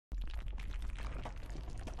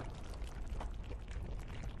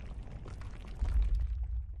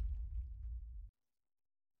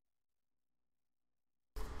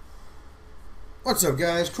What's up,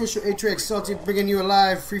 guys? Crucial Atrax Salty bringing you a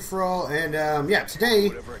live free-for-all, and yeah, today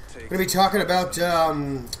we're going to be talking about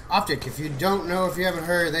OpTic. If you don't know, if you haven't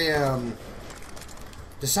heard, they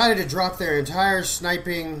decided to drop their entire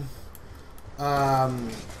sniping team,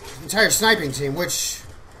 which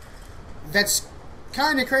that's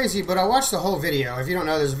kind of crazy. But I watched the whole video. If you don't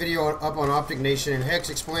know, there's a video up on OpTic Nation, and Hex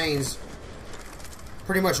explains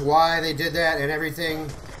pretty much why they did that and everything.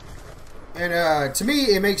 And to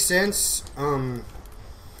me, it makes sense, you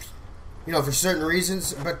know, for certain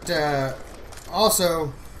reasons, but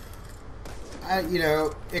also, you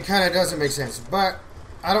know, it kind of doesn't make sense. But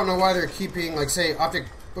I don't know why they're keeping, like, say, OpTic.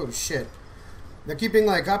 Oh shit! They're keeping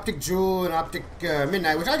like OpTic Jewel and OpTic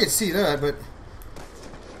Midnight, which I could see that, but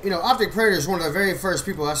you know, OpTic Predator is one of the very first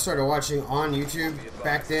people I started watching on YouTube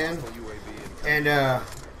back then, and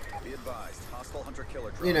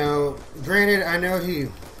you know, granted, I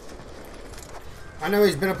know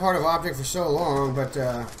he's been a part of OpTic for so long, but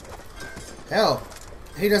hell,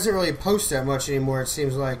 he doesn't really post that much anymore, it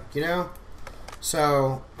seems like, you know?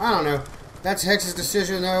 So, I don't know. That's Hex's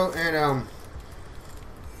decision, though, and,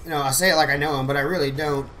 you know, I say it like I know him, but I really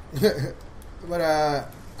don't. But, I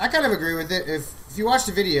kind of agree with it. If you watch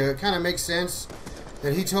the video, it kind of makes sense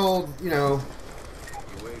that he told, you know,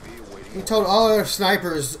 he told all other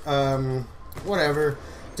snipers, whatever,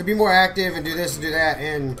 to be more active and do this and do that,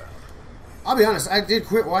 and I'll be honest, I did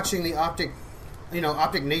quit watching the OpTic, you know,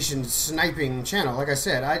 OpTic Nation sniping channel. Like I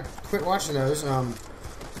said, I quit watching those,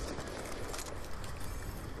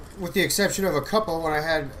 with the exception of a couple when I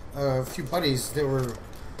had a few buddies that were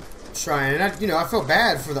trying. And you know, I felt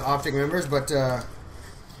bad for the OpTic members, but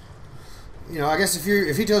you know, I guess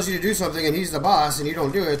if he tells you to do something and he's the boss and you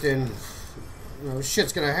don't do it, then you know,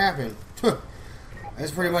 shit's gonna happen. That's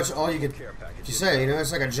pretty much all you could say. You know,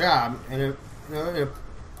 it's like a job, and you know.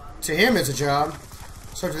 To him, it's a job,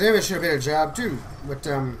 so to them, it should have been a job too. But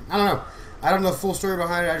I don't know. I don't know the full story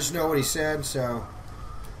behind it. I just know what he said, so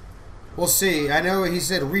we'll see. I know he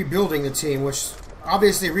said rebuilding the team, which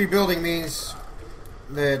obviously rebuilding means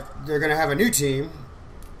that they're going to have a new team,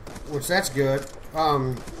 which that's good.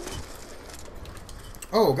 Oh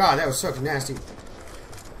god, that was fucking nasty.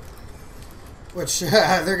 Which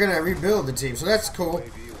they're going to rebuild the team, so that's cool.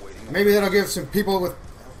 Maybe that'll give some people with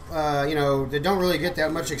you know, they don't really get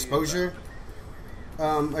that much exposure,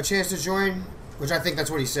 a chance to join, which I think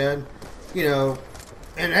that's what he said, you know,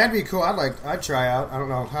 and that'd be cool. I'd try out. I don't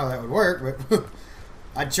know how that would work, but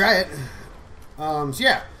I'd try it. So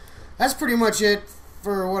yeah, that's pretty much it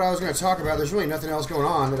for what I was going to talk about. There's really nothing else going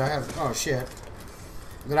on that I have, oh shit,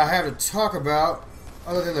 that I have to talk about,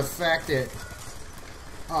 other than the fact that,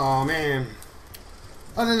 oh man,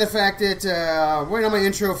 other than the fact that, waiting on my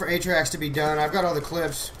intro for Atrax to be done. I've got all the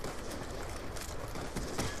clips.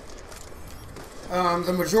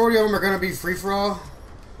 The majority of them are going to be free-for-all,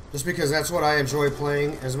 just because that's what I enjoy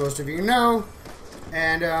playing, as most of you know.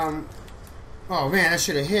 And, oh man, that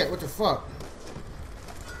should have hit. What the fuck?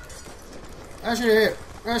 That should have hit.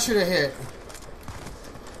 That should have hit.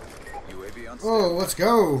 Oh, let's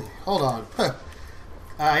go. Hold on.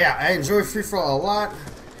 Yeah, I enjoy free-for-all a lot.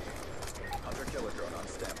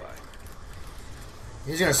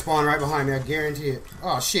 He's gonna spawn right behind me, I guarantee it.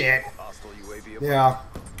 Oh shit. Yeah.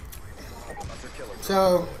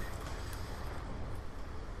 So,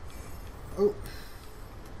 oh,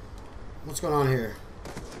 what's going on here?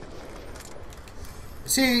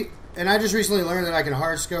 See, and I just recently learned that I can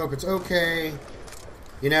hard scope. It's okay.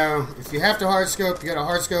 You know, if you have to hard scope, you gotta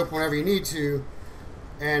hard scope whenever you need to.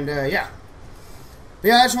 And yeah. But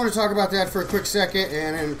yeah, I just want to talk about that for a quick second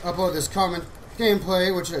and then upload this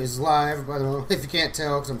gameplay, which is live, by the way, if you can't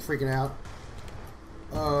tell, because I'm freaking out.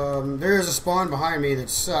 There is a spawn behind me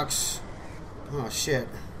that sucks. Oh, shit.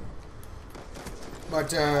 But,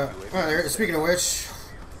 speaking of which,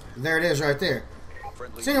 there it is right there.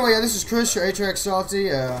 So anyway, yeah, this is Chris, your Atrax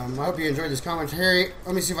Salty. I hope you enjoyed this commentary.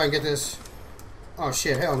 Let me see if I can get this. Oh,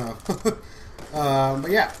 shit, hell no. But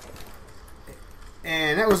yeah.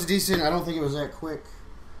 And that was decent. I don't think it was that quick.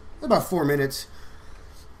 About 4 minutes.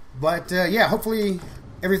 But, yeah, hopefully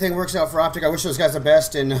everything works out for OpTic. I wish those guys the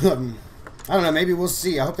best, and, I don't know, maybe we'll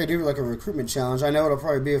see. I hope they do, like, a recruitment challenge. I know it'll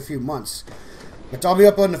probably be a few months. But I'll be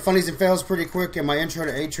uploading the funnies and fails pretty quick, and my intro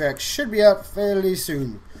to Atrax should be out fairly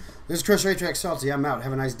soon. This is Chris Atrax Salty. I'm out.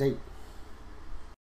 Have a nice day.